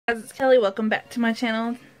Guys, it's Kelly. Welcome back to my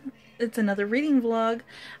channel. It's another reading vlog.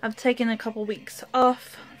 I've taken a couple weeks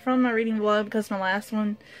off from my reading vlog because my last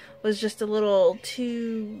one was just a little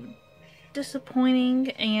too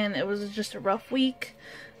disappointing and it was just a rough week.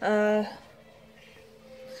 Some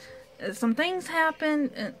things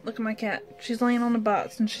happened, and look at my cat. She's laying on the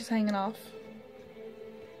box and she's hanging off.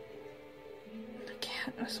 The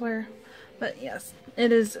cat, I swear. But yes,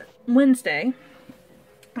 it is Wednesday.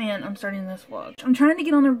 And I'm starting this vlog. I'm trying to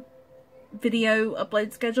get on the video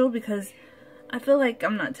upload schedule because I feel like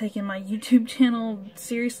I'm not taking my YouTube channel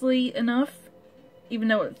seriously enough, even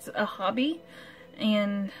though it's a hobby.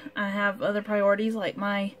 And I have other priorities like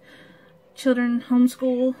my children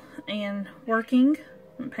homeschool and working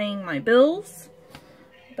and paying my bills.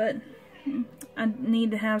 But I need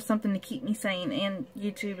to have something to keep me sane, and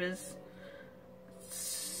YouTube is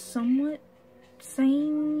somewhat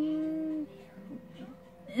sane.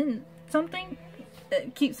 And something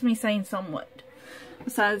that keeps me sane somewhat,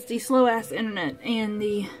 besides the slow ass internet and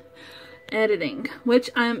the editing, which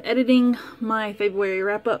I'm editing my February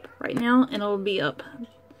wrap up right now, and it'll be up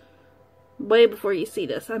way before you see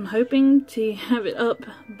this. I'm hoping to have it up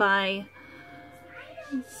by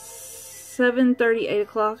 7:30, 8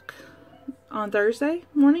 o'clock on Thursday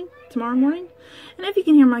morning, tomorrow morning. And if you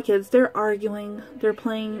can hear my kids, they're arguing, they're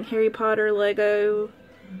playing Harry Potter, Lego.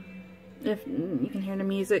 If you can hear the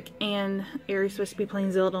music, and Ari's supposed to be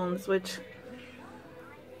playing Zelda on the Switch.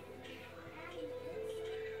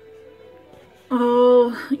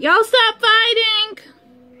 Oh, y'all stop fighting!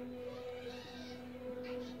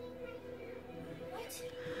 What?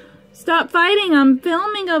 Stop fighting, I'm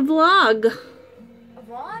filming a vlog. A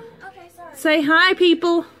vlog? Okay, sorry. Say hi,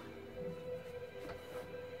 people.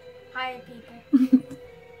 Hi, people.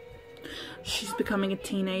 She's becoming a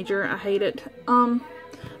teenager, I hate it.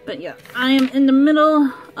 But yeah, I am in the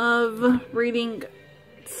middle of reading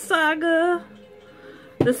Saga.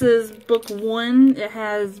 This is book 1. It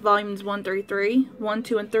has volumes 1 through 3. 1,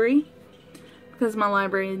 2, and 3. Because my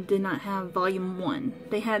library did not have volume 1.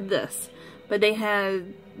 They had this. But they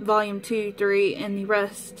had volume 2, 3, and the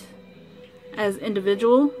rest as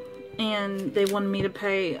individual. And they wanted me to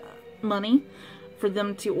pay money for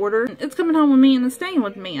them to order. It's coming home with me and it's staying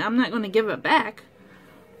with me. I'm not going to give it back.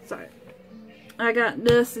 Sorry. I got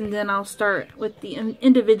this, and then I'll start with the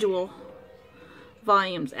individual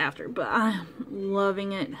volumes after. But I'm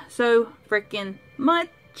loving it so freaking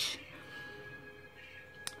much.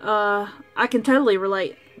 I can totally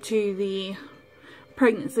relate to the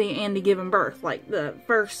pregnancy and the giving birth. Like the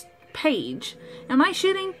first page. Am I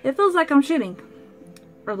shitting? It feels like I'm shitting.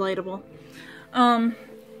 Relatable.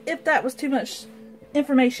 If that was too much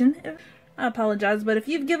information, I apologize. But if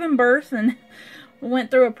you've given birth and went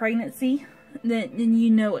through a pregnancy, then you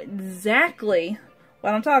know exactly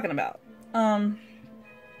what I'm talking about. And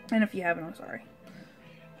if you haven't, I'm sorry.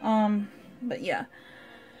 But yeah.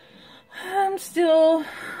 I'm still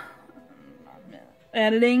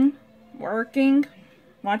editing, working,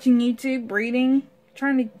 watching YouTube, reading,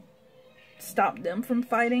 trying to stop them from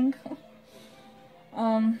fighting.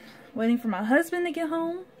 Waiting for my husband to get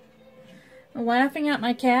home. Laughing at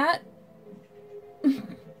my cat.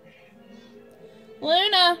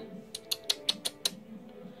 Luna!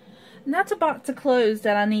 And that's a box of clothes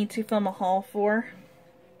that I need to film a haul for.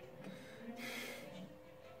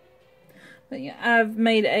 But yeah, I've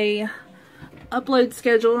made a upload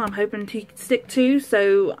schedule I'm hoping to stick to.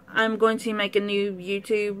 So I'm going to make a new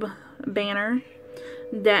YouTube banner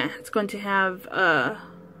that's going to have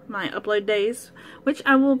my upload days, which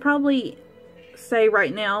I will probably say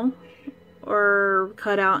right now or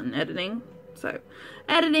cut out in editing. So,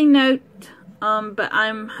 editing note. But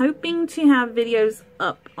I'm hoping to have videos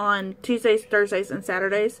up on Tuesdays, Thursdays, and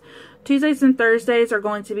Saturdays. Tuesdays and Thursdays are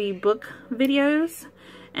going to be book videos.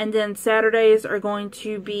 And then Saturdays are going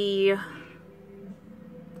to be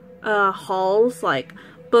hauls, like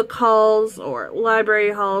book hauls or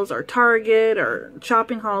library hauls or Target or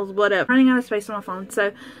shopping hauls, whatever. I'm running out of space on my phone.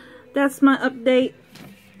 So that's my update.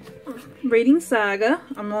 Reading Saga.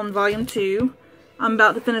 I'm on volume 2. I'm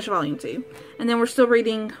about to finish volume 2. And then we're still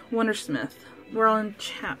reading Wondersmith. We're on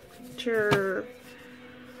chapter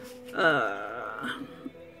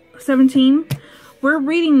 17. We're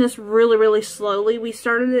reading this really, really slowly. We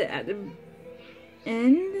started it at the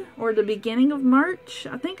end or the beginning of March.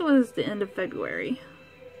 I think it was the end of February.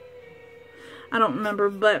 I don't remember,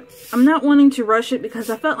 but I'm not wanting to rush it because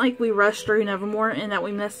I felt like we rushed through Nevermore and that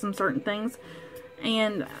we missed some certain things.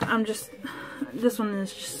 And I'm just, this one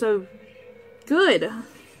is just so good.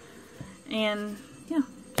 And yeah,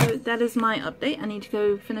 so that is my update. I need to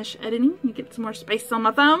go finish editing and get some more space on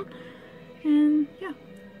my phone. And yeah,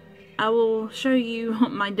 I will show you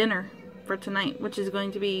my dinner for tonight, which is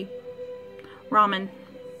going to be ramen.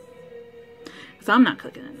 Because I'm not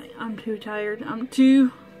cooking tonight. I'm too tired. I'm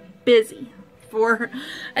too busy for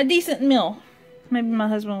a decent meal. Maybe my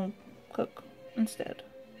husband will cook instead.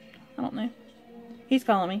 I don't know. He's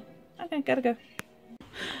calling me. Okay, gotta go.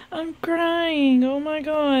 I'm crying. Oh my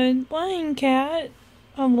god. Lion cat.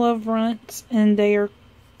 I love runts, and they are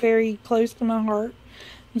very close to my heart.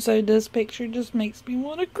 And so this picture just makes me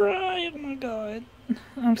want to cry. Oh my god.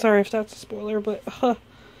 I'm sorry if that's a spoiler, but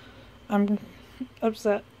I'm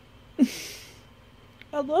upset.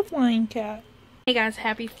 I love Lion Cat. Hey guys,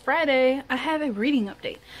 happy Friday. I have a reading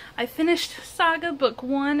update. I finished Saga Book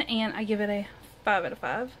 1 and I give it a 5 out of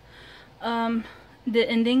 5. The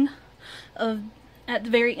ending of, at the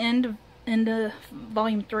very end of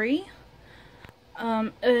Volume 3,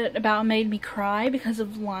 it about made me cry because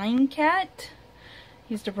of Lion Cat.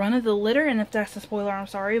 He's the run of the litter, and if that's a spoiler, I'm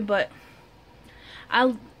sorry, but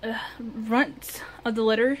runts of the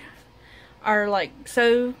litter are like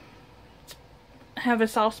so have a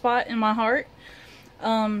soft spot in my heart,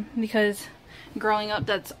 because growing up,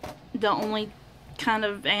 that's the only kind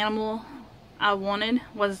of animal I wanted,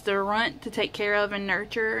 was the runt to take care of and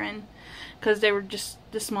nurture, and because they were just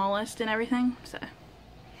the smallest and everything. So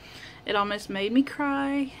it almost made me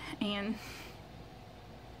cry, and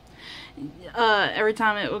every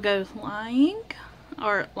time it would go lying,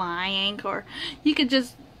 or you could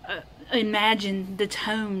just imagine the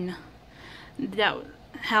tone, that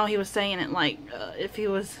how he was saying it, like if he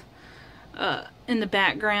was in the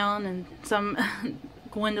background and some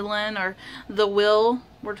Gwendolyn or the Will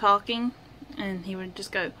were talking, and he would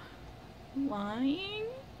just go lying,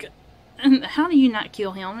 and how do you not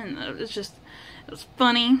kill him? And it was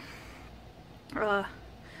funny. The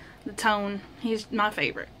tone, he's my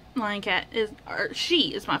favorite. Lion Cat is, or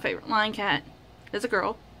she is my favorite. Lion Cat is a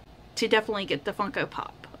girl. To definitely get the Funko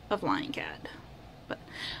Pop of Lion Cat. But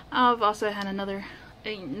I've also had another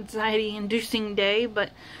anxiety-inducing day,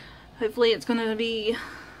 but hopefully it's going to be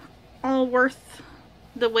all worth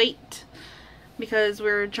the wait, because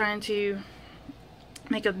we're trying to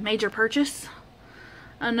make a major purchase.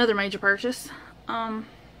 Another major purchase.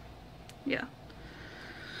 Yeah.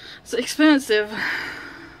 It's expensive,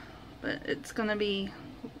 but it's going to be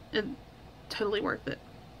totally worth it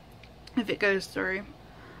if it goes through,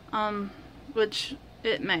 which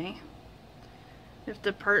it may, if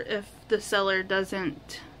the seller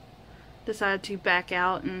doesn't decide to back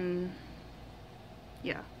out. And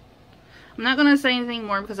yeah, I'm not gonna say anything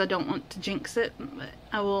more because I don't want to jinx it, but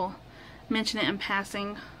I will mention it in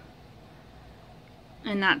passing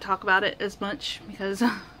and not talk about it as much, because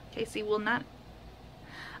Casey will not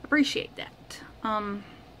appreciate that.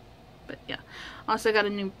 But yeah, also got a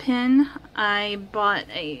new pen. I bought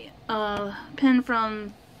a pen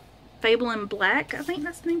from Fable and Black. I think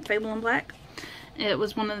that's the name, Fable and Black. It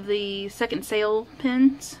was one of the second sale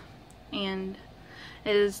pens, and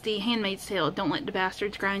it is the Handmaid's Tale, Don't Let the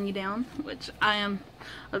Bastards Grind You Down, which I am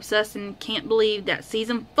obsessed and can't believe that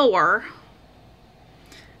season 4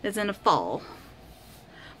 is in the fall.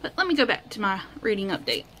 But let me go back to my reading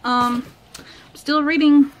update. I'm still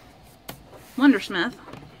reading Wondersmith,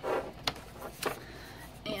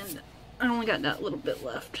 and I only got that little bit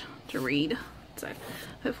left to read, so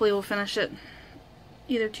hopefully we'll finish it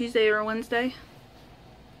either Tuesday or Wednesday.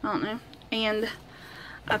 I don't know. And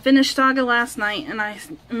I finished Saga last night, and I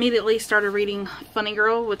immediately started reading Funny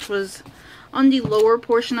Girl, which was on the lower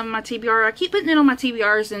portion of my TBR. I keep putting it on my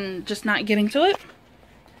TBRs and just not getting to it,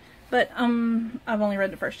 but I've only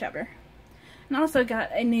read the first chapter. And I also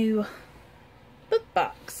got a new book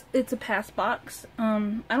box. It's a pass box.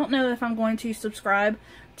 I don't know if I'm going to subscribe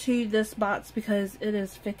to this box because it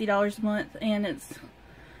is $50 a month, and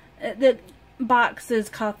the box is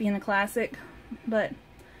Coffee and a Classic. But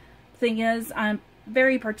the thing is, I'm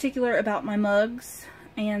very particular about my mugs,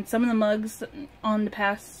 and some of the mugs on the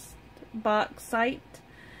pass box site,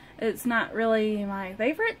 it's not really my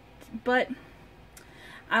favorite, but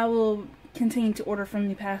I will continue to order from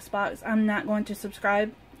the pass box. I'm not going to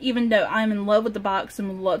subscribe, even though I'm in love with the box and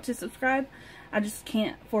would love to subscribe. I just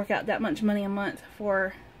can't fork out that much money a month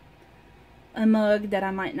for a mug that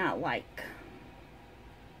I might not like.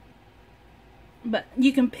 But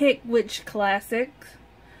you can pick which classic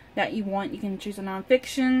that you want. You can choose a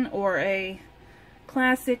nonfiction or a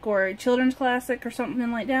classic or a children's classic or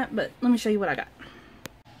something like that. But let me show you what I got.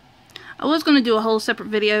 I was going to do a whole separate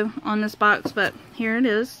video on this box, but here it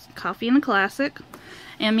is. Coffee and a Classic.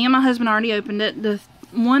 And me and my husband already opened it. The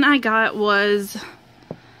one I got was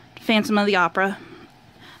Phantom of the Opera.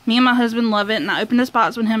 Me and my husband love it, and I opened this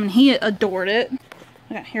box with him, and he adored it.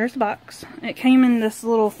 Okay, here's the box. It came in this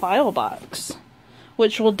little file box,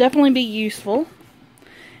 which will definitely be useful.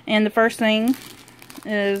 And the first thing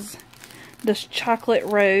is this chocolate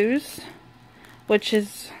rose, which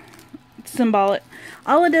is symbolic.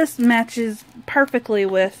 All of this matches perfectly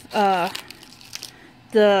with the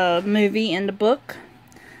movie and the book.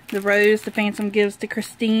 The rose the Phantom gives to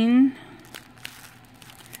Christine.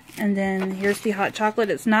 And then here's the hot chocolate.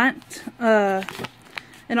 It's not,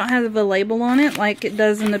 it don't have a label on it like it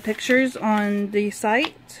does in the pictures on the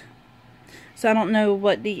site. So I don't know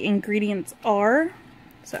what the ingredients are.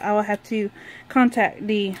 So I will have to contact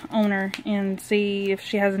the owner and see if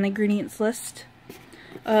she has an ingredients list.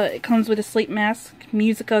 It comes with a sleep mask,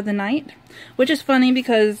 Music of the Night, which is funny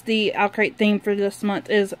because the Owlcrate theme for this month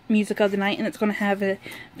is Music of the Night, and it's going to have a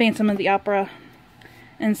Phantom of the Opera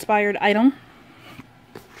inspired item.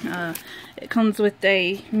 It comes with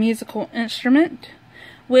a musical instrument,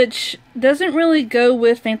 which doesn't really go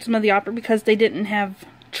with Phantom of the Opera because they didn't have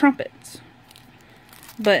trumpets.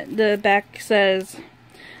 But the back says,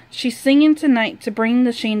 she's singing tonight to bring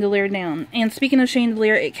the chandelier down. And speaking of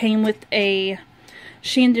chandelier, it came with a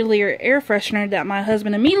chandelier air freshener that my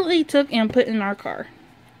husband immediately took and put in our car.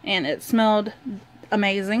 And it smelled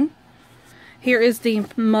amazing. Here is the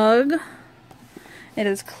mug. It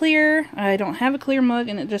is clear. I don't have a clear mug,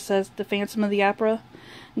 and it just says The Phantom of the Opera,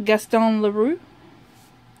 Gaston Leroux.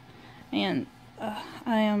 And I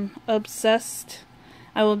am obsessed.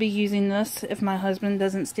 I will be using this if my husband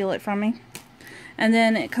doesn't steal it from me. And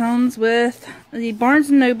then it comes with the Barnes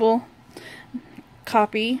 & Noble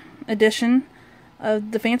copy edition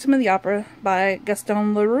of The Phantom of the Opera by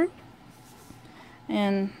Gaston Leroux.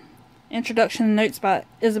 And introduction notes by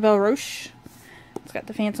Isabelle Roche. It's got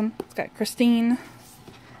the Phantom. It's got Christine.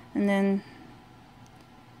 And then,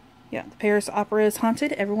 yeah, the Paris Opera is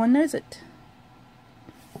haunted. Everyone knows it.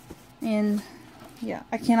 And, yeah,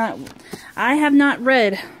 I have not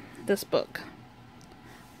read this book.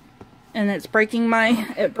 And it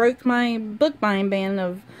broke my book buying ban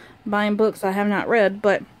of buying books I have not read,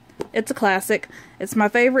 but it's a classic. It's my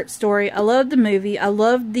favorite story. I love the movie. I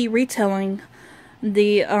love the retelling,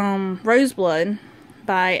 the Roseblood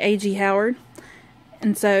by A.G. Howard.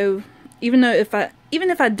 And so, even if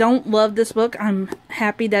I don't love this book, I'm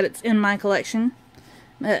happy that it's in my collection.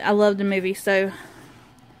 I love the movie, so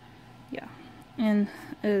yeah. And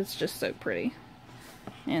it's just so pretty.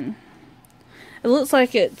 And it looks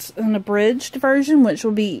like it's an abridged version, which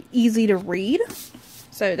will be easy to read.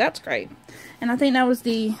 So that's great. And I think that was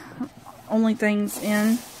the only things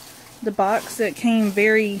in the box. It came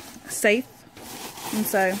very safe. And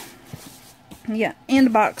so, yeah. And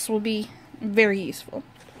the box will be very useful.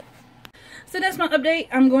 So that's my update.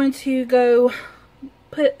 I'm going to go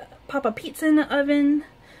pop a pizza in the oven.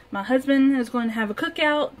 My husband is going to have a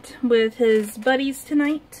cookout with his buddies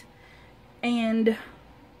tonight. And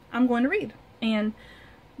I'm going to read and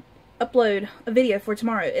upload a video for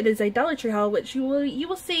tomorrow. It is a Dollar Tree haul, which you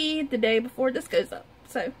will see the day before this goes up.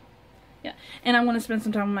 So, yeah. And I want to spend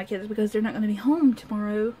some time with my kids because they're not going to be home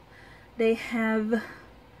tomorrow. They have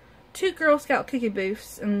 2 Girl Scout cookie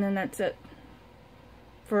booths, and then that's it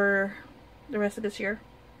for the rest of this year.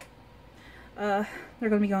 They're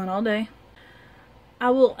going to be gone all day. I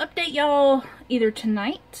will update y'all either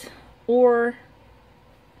tonight or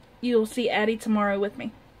you'll see Addie tomorrow with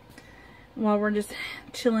me while we're just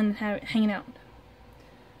chilling and hanging out.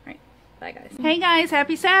 Alright, bye guys. Hey guys,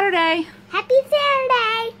 happy Saturday! Happy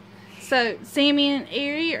Saturday! So, Sammy and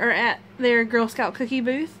Ari are at their Girl Scout cookie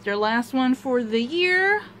booth, their last one for the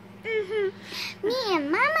year. Me and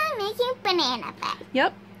Mama making banana bread.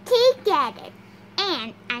 Yep. Together.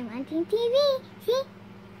 And I'm watching TV. See?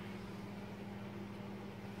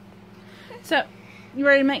 So, you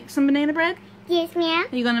ready to make some banana bread? Yes, ma'am.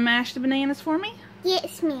 Are you going to mash the bananas for me?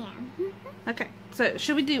 Yes, ma'am. Okay, so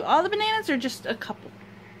should we do all the bananas or just a couple?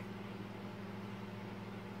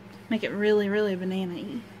 Make it really, really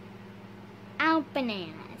banana-y. All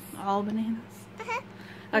bananas. All bananas?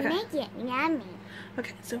 Okay. Make it yummy.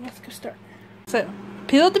 Okay, so let's go start. So,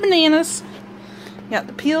 peeled the bananas. Got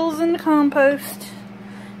the peels in the compost.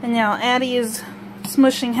 And now Addie is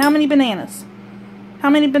smushing how many bananas? How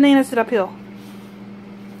many bananas did I peel?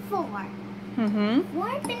 4.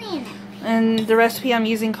 4 bananas. And the recipe I'm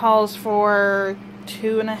using calls for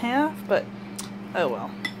 2.5, but oh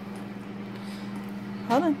well.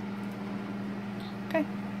 Hold on. Okay.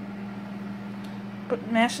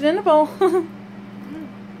 But mash it in a bowl.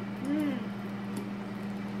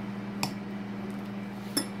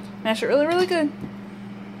 Mash it really, really good.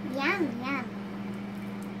 Yum, yum.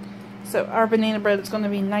 So our banana bread is going to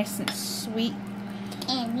be nice and sweet.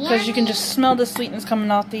 And because you can just smell the sweetness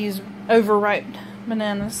coming off these overripe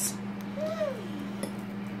bananas.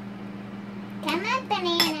 Come on,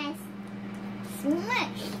 bananas.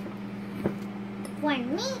 Smush. For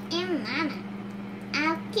me and Mama.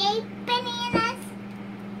 Okay, bananas.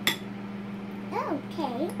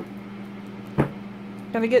 Okay.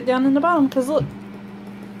 Gotta get down in the bottom, because look.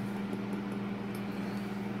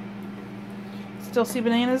 Still see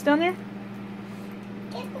bananas down there?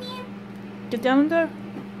 Yes, ma'am. Get down in the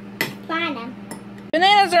Bottom.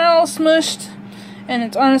 bananas are all smushed. And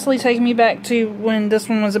it's honestly taking me back to when this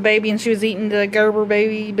one was a baby and she was eating the Gerber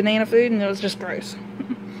baby banana food, and it was just gross.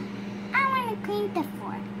 I want to clean the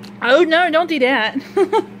floor. Oh no, don't do that.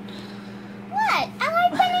 What? I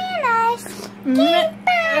like bananas. Keep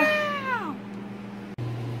out.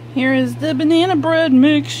 Here is the banana bread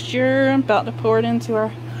mixture. I'm about to pour it into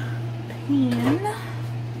our pan.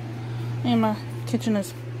 And my kitchen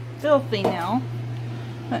is filthy now.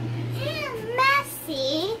 But,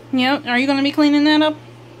 Messy. yep, are you going to be cleaning that up?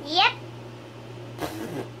 Yep.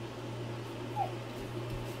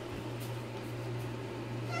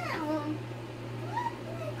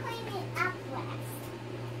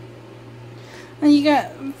 And you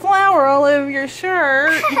got flour all over your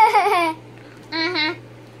shirt. Uh-huh.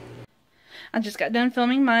 I just got done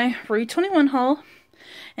filming my Rue 21 haul.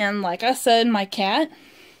 And like I said, my cat,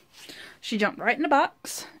 she jumped right in the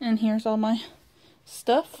box. And here's all my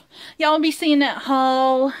stuff. Y'all will be seeing that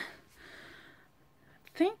haul, I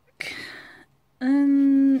think,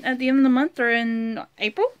 at the end of the month or in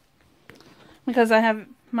April. Because I have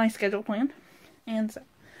my schedule planned. And so,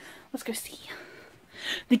 let's go see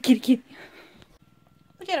the kitty.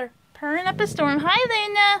 Look at her, purring up a storm. Hi,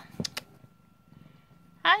 Luna.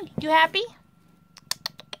 Hi, you happy?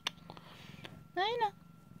 Luna.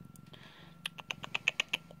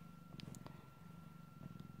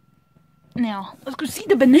 Now, let's go see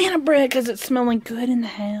the banana bread because it's smelling good in the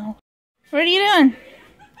house. What are you doing?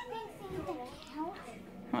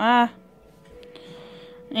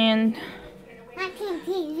 And Watching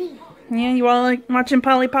TV. yeah, you all like watching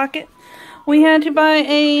Polly Pocket? We had to buy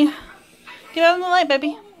a... Get out of the light,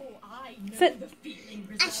 baby. Sit. A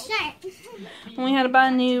shirt. We had to buy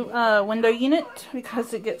a new window unit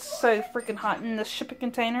because it gets so freaking hot in the shipping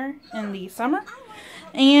container in the summer.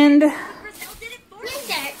 And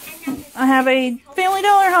I have a Family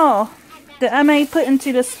Dollar haul that I may put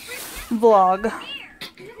into this vlog.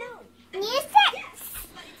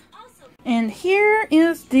 And here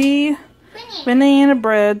is the banana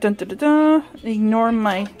bread. Dun, dun, dun, dun. Ignore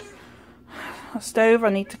my stove. I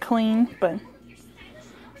need to clean, but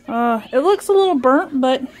it looks a little burnt,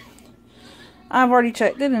 but I've already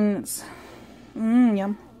checked it and it's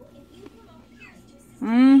yum.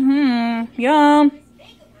 Yum.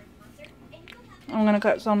 I'm gonna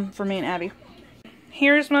cut some for me and Abby.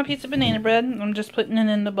 Here's my piece of banana bread. I'm just putting it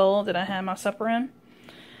in the bowl that I had my supper in.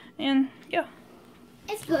 And yeah.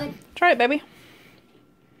 It's good. Try it, baby.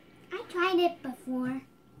 I tried it before.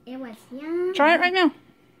 It was yum. Try it right now.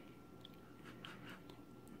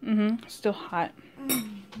 Still hot.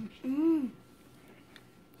 Snow.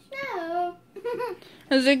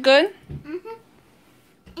 Is it good? And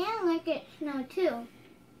I like it snow too.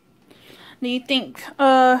 Do you think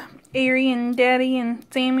Ari and Daddy and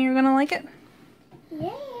Sammy are gonna like it? Yeah.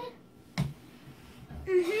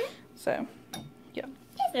 So, yeah.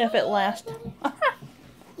 If it lasts.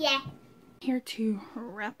 Yeah. Here to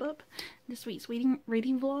wrap up this week's reading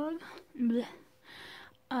vlog. Blech.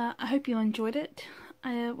 I hope you enjoyed it.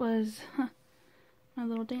 It was my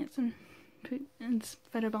little dance and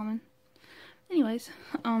photo bombing. Anyways,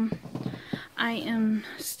 I am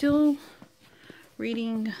still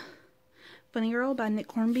reading Funny Girl by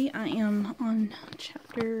Nick Hornby. I am on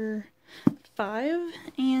chapter 5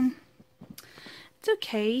 and it's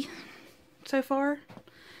okay so far.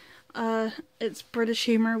 It's British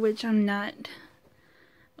humor, which I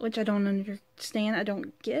don't understand, I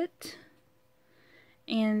don't get.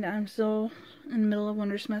 And I'm still in the middle of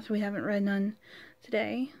Wondersmith. We haven't read none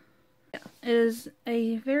today. It is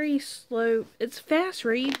a very slow, it's a fast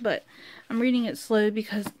read, but I'm reading it slow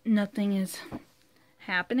because nothing is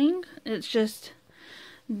happening. It's just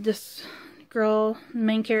this girl,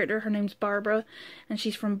 main character, her name's Barbara, and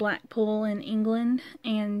she's from Blackpool in England,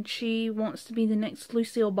 and she wants to be the next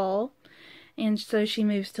Lucille Ball, and so she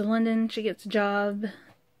moves to London. She gets a job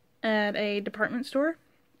at a department store,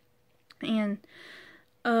 and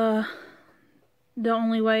the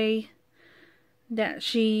only way that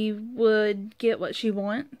she would get what she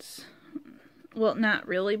wants, well, not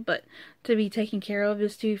really, but to be taken care of,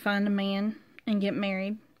 is to find a man and get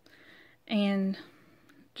married and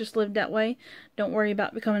just live that way. Don't worry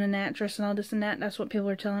about becoming an actress and all this and that. That's what people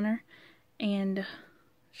are telling her. And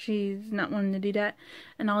she's not wanting to do that.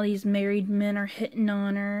 And all these married men are hitting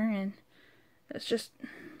on her, and it's just,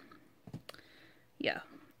 yeah.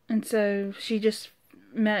 And so she just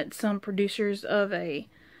met some producers of a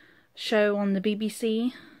show on the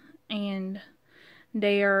BBC, and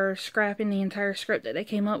they are scrapping the entire script that they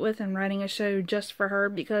came up with and writing a show just for her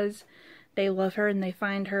because they love her and they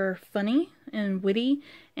find her funny and witty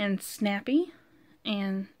and snappy.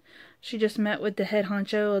 And she just met with the head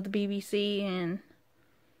honcho of the BBC, and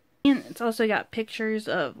it's also got pictures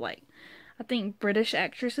of, like, I think British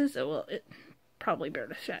actresses, well, probably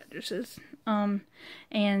British actresses,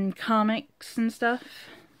 and comics and stuff,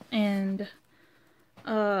 and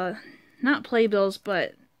not playbills,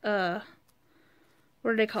 but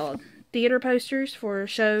what are they called? Theater posters for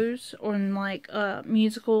shows, or like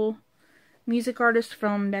music artists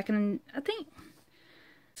from back in, I think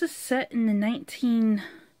this is set in the 1950s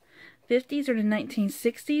or the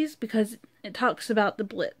 1960s, because it talks about the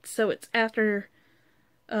Blitz, so it's after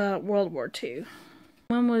World War II.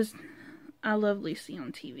 When was I Love Lucy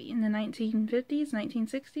on TV? In the 1950s,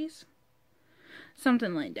 1960s?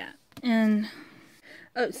 Something like that. And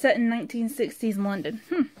set in 1960s London.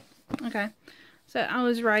 Okay. So I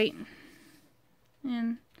was right.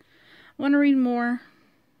 And I want to read more.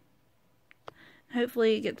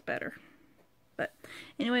 Hopefully it gets better. But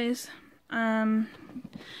anyways, I'm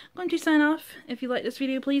going to sign off. If you like this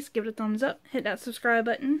video, please give it a thumbs up. Hit that subscribe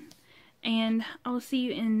button. And I'll see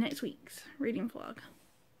you in next week's reading vlog.